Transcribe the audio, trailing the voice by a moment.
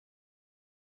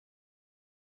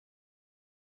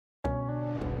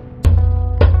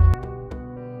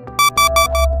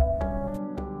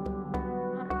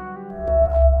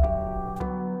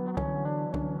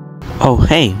Oh,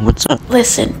 hey, what's up?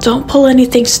 Listen, don't pull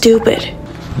anything stupid.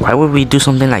 Why would we do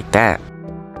something like that?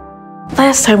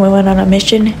 Last time we went on a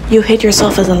mission, you hid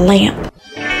yourself as a lamp.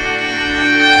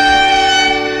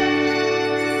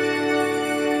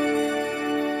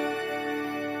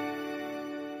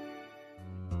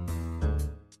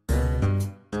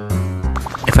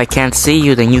 If I can't see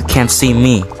you, then you can't see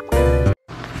me.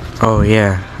 Oh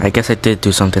yeah, I guess I did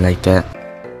do something like that.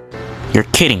 You're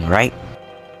kidding, right?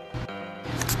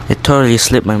 It totally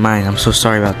slipped my mind. I'm so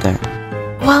sorry about that.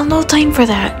 Well, no time for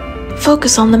that.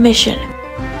 Focus on the mission.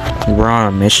 We're on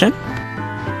a mission?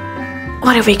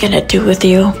 What are we gonna do with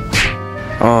you?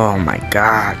 Oh my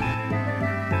god.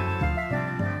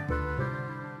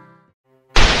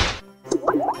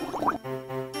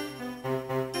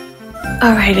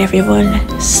 Alright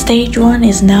everyone, stage 1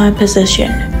 is now in position.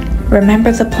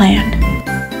 Remember the plan.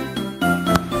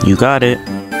 You got it.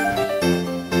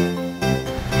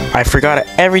 I forgot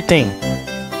everything.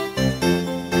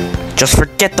 Just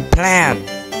forget the plan.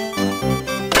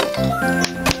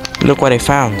 Look what I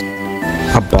found.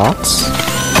 A box?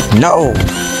 No!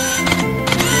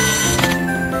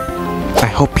 I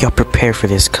hope y'all prepare for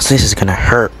this, cause this is gonna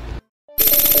hurt.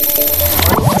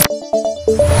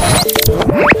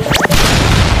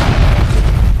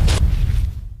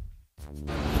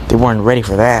 They weren't ready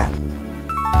for that.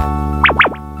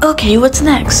 Okay, what's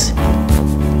next?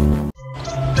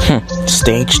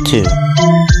 Stage 2.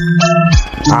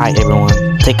 Alright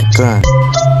everyone, take a gun.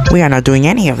 We are not doing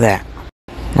any of that.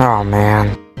 Oh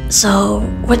man. So,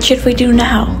 what should we do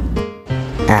now?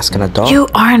 Ask an adult? You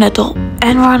are an adult,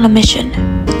 and we're on a mission.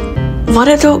 What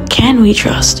adult can we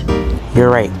trust? You're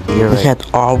right, We had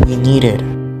all we needed.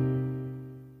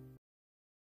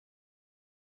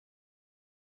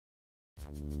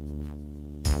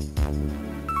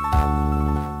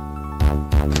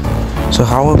 So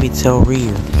how will we tell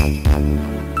Ryu?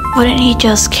 Wouldn't he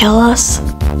just kill us?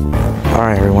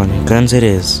 Alright everyone, guns it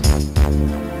is.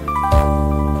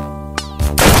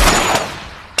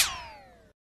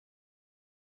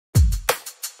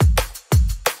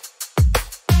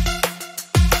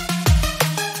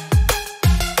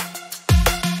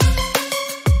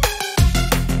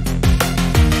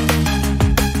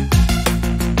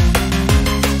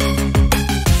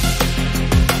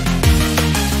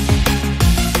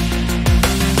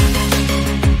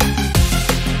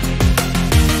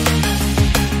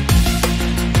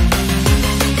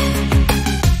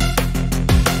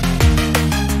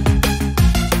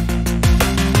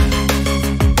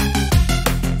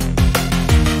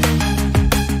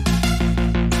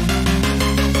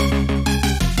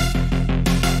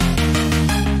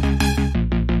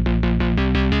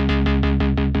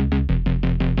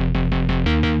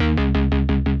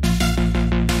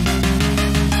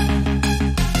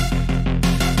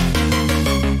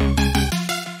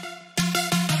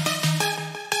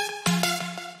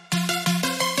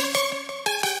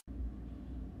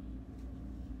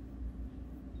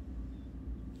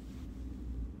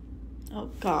 Oh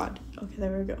god. Okay,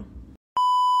 there we go.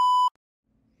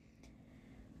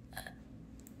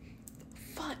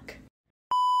 Fuck.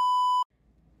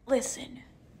 Listen.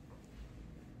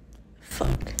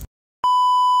 Fuck.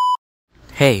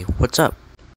 Hey, what's up?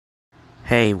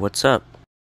 Hey, what's up?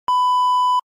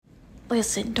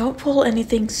 Listen, don't pull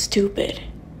anything stupid.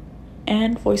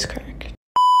 And voice crack.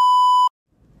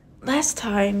 Last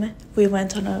time we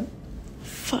went on a...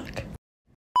 Fuck.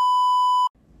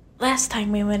 Last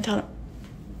time we went on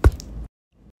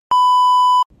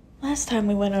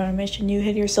a mission, you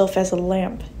hid yourself as a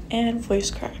lamp and voice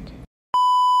crack.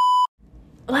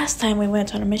 Last time we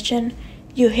went on a mission,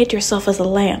 you hid yourself as a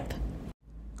lamp.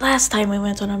 Last time we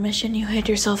went on a mission, you hid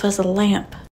yourself as a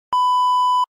lamp.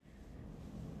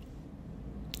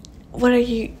 What are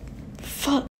you...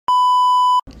 Fuck.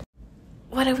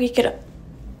 What are we gonna...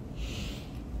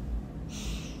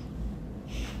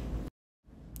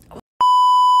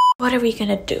 What are we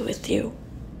gonna do with you?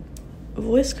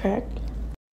 Voice crack.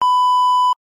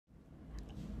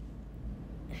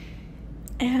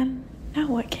 And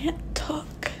now I can't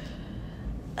talk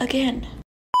again.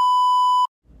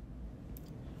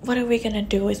 What are we gonna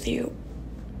do with you?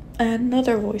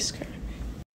 Another voice crack.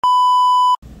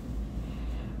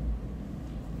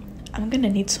 I'm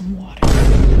gonna need some water.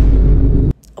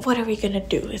 What are we gonna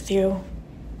do with you?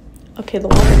 Okay, the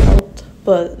water helped,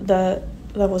 but that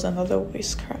was another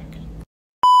voice crack.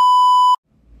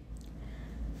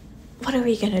 What are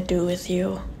we gonna do with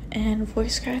you? And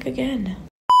voice crack again.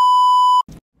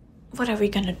 What are we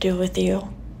gonna do with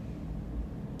you?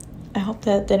 I hope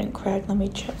that didn't crack. Let me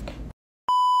check.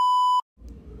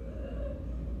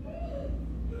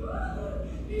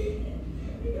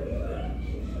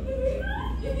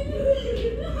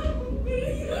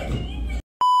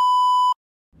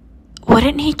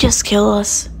 Wouldn't he just kill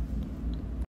us?